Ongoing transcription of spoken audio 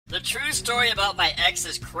The true story about my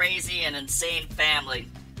ex's crazy and insane family.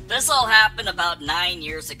 This all happened about 9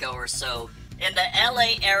 years ago or so in the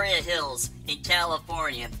LA area hills in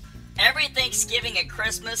California. Every Thanksgiving and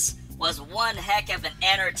Christmas was one heck of an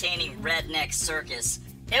entertaining redneck circus.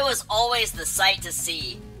 It was always the sight to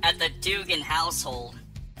see at the Dugan household.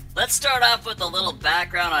 Let's start off with a little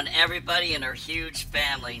background on everybody in her huge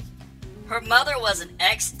family. Her mother was an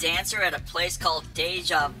ex-dancer at a place called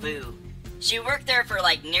Deja Vu. She worked there for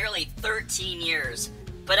like nearly 13 years,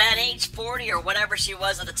 but at age 40 or whatever she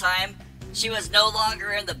was at the time, she was no longer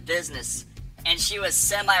in the business, and she was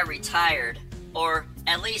semi-retired, or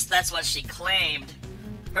at least that's what she claimed.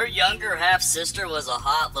 Her younger half-sister was a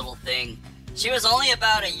hot little thing. She was only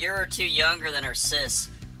about a year or two younger than her sis.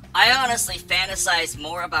 I honestly fantasized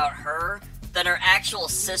more about her than her actual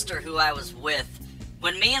sister who I was with.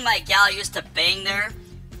 When me and my gal used to bang there,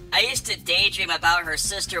 I used to daydream about her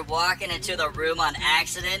sister walking into the room on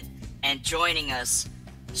accident and joining us.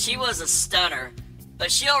 She was a stunner,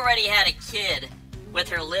 but she already had a kid with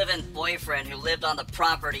her live-in boyfriend who lived on the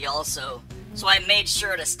property also, so I made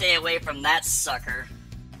sure to stay away from that sucker.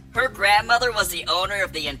 Her grandmother was the owner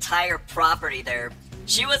of the entire property there.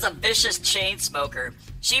 She was a vicious chain smoker.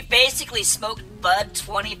 She basically smoked bud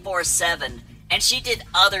 24/7, and she did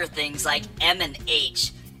other things like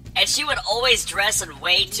M&H. And she would always dress in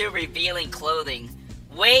way too revealing clothing.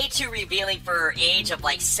 Way too revealing for her age of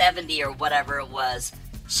like 70 or whatever it was.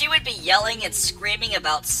 She would be yelling and screaming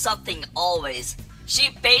about something always. She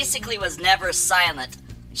basically was never silent.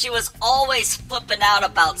 She was always flipping out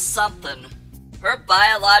about something. Her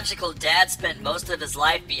biological dad spent most of his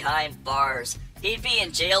life behind bars. He'd be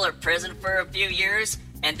in jail or prison for a few years,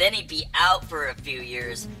 and then he'd be out for a few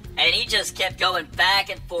years. And he just kept going back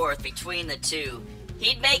and forth between the two.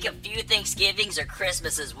 He'd make a few Thanksgivings or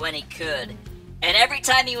Christmases when he could. And every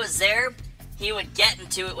time he was there, he would get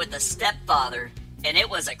into it with a stepfather, and it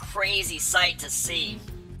was a crazy sight to see.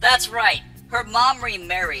 That's right, her mom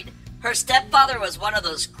remarried. Her stepfather was one of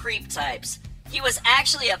those creep types. He was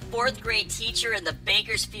actually a 4th grade teacher in the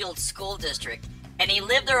Bakersfield School District, and he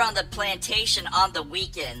lived there on the plantation on the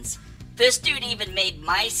weekends. This dude even made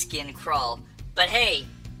my skin crawl. But hey,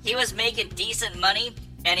 he was making decent money,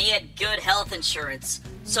 and he had good health insurance,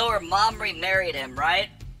 so her mom remarried him, right?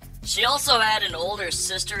 She also had an older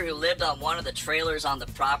sister who lived on one of the trailers on the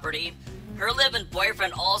property. Her live-in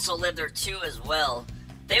boyfriend also lived there too as well.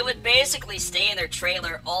 They would basically stay in their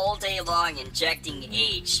trailer all day long injecting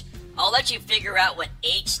H. I'll let you figure out what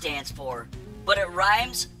H stands for, but it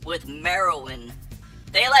rhymes with Merowin.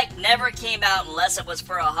 They never came out unless it was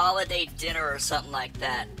for a holiday dinner or something like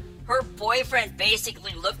that. Her boyfriend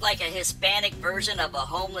basically looked like a Hispanic version of a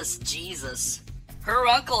homeless Jesus. Her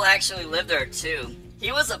uncle actually lived there too.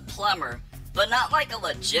 He was a plumber, but not like a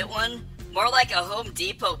legit one, more like a Home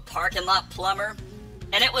Depot parking lot plumber.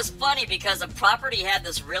 And it was funny because the property had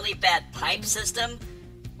this really bad pipe system.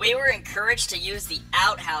 We were encouraged to use the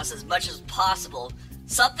outhouse as much as possible.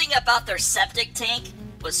 Something about their septic tank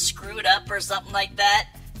was screwed up or something like that.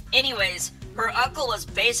 Anyways, her uncle was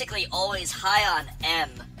basically always high on M.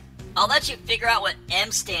 I'll let you figure out what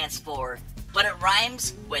M stands for, but it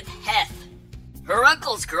rhymes with Heth. Her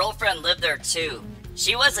uncle's girlfriend lived there too.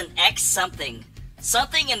 She was an ex-something.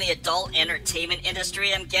 Something in the adult entertainment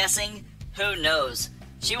industry, I'm guessing. Who knows?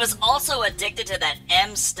 She was also addicted to that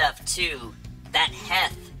M stuff too. That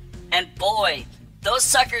Heth. And boy, those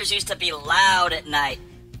suckers used to be loud at night.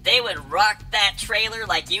 They would rock that trailer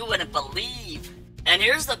like you wouldn't believe. And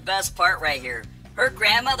here's the best part right here. Her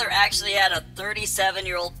grandmother actually had a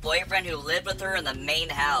 37-year-old boyfriend who lived with her in the main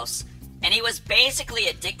house. And he was basically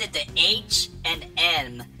addicted to H and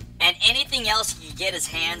M and anything else he could get his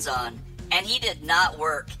hands on. And he did not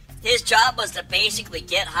work. His job was to basically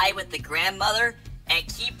get high with the grandmother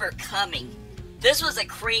and keep her coming. This was a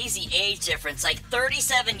crazy age difference, like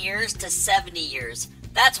 37 years to 70 years.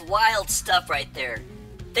 That's wild stuff right there.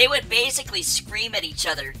 They would basically scream at each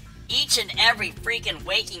other each and every freaking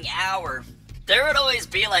waking hour. There would always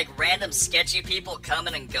be random sketchy people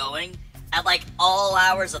coming and going at all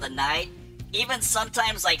hours of the night, even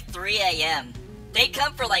sometimes 3 a.m. They'd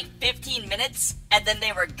come for 15 minutes and then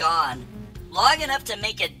they were gone. Long enough to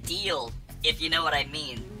make a deal, if you know what I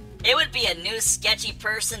mean. It would be a new sketchy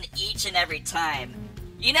person each and every time.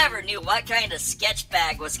 You never knew what kind of sketch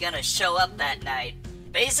bag was gonna show up that night.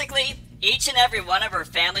 Basically, each and every one of her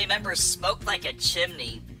family members smoked like a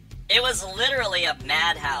chimney. It was literally a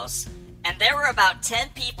madhouse. And there were about 10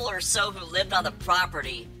 people or so who lived on the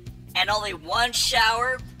property, and only one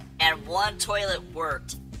shower and one toilet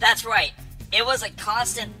worked. That's right, it was a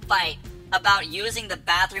constant fight about using the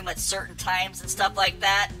bathroom at certain times and stuff like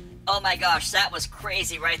that. Oh my gosh, that was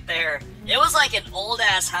crazy right there. It was like an old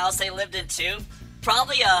ass house they lived in too.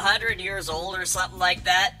 Probably 100 years old or something like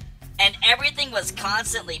that. And everything was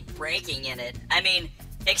constantly breaking in it. I mean,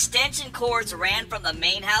 extension cords ran from the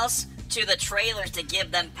main house to the trailers to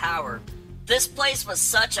give them power. This place was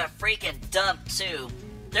such a freaking dump too.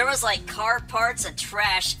 There was like car parts and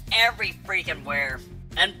trash every freaking where.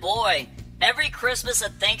 And boy, every Christmas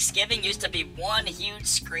and Thanksgiving used to be one huge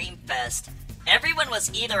scream fest. Everyone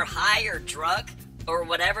was either high or drunk or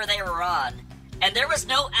whatever they were on. And there was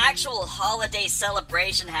no actual holiday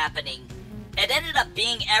celebration happening. It ended up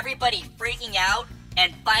being everybody freaking out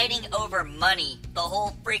and fighting over money the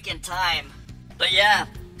whole freaking time. But yeah,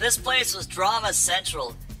 this place was drama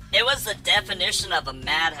central. It was the definition of a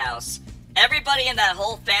madhouse. Everybody in that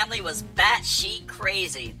whole family was batshit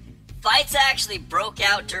crazy. Fights actually broke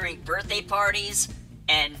out during birthday parties,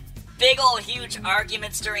 and big ol' huge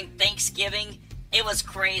arguments during Thanksgiving. It was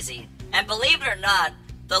crazy. And believe it or not,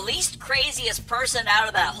 the least craziest person out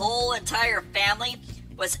of that whole entire family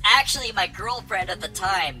was actually my girlfriend at the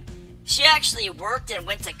time. She actually worked and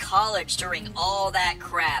went to college during all that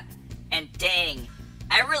crap. And dang,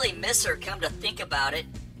 I really miss her, come to think about it.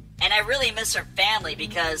 And I really miss her family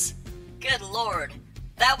because, good lord,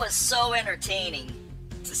 that was so entertaining,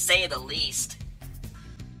 to say the least.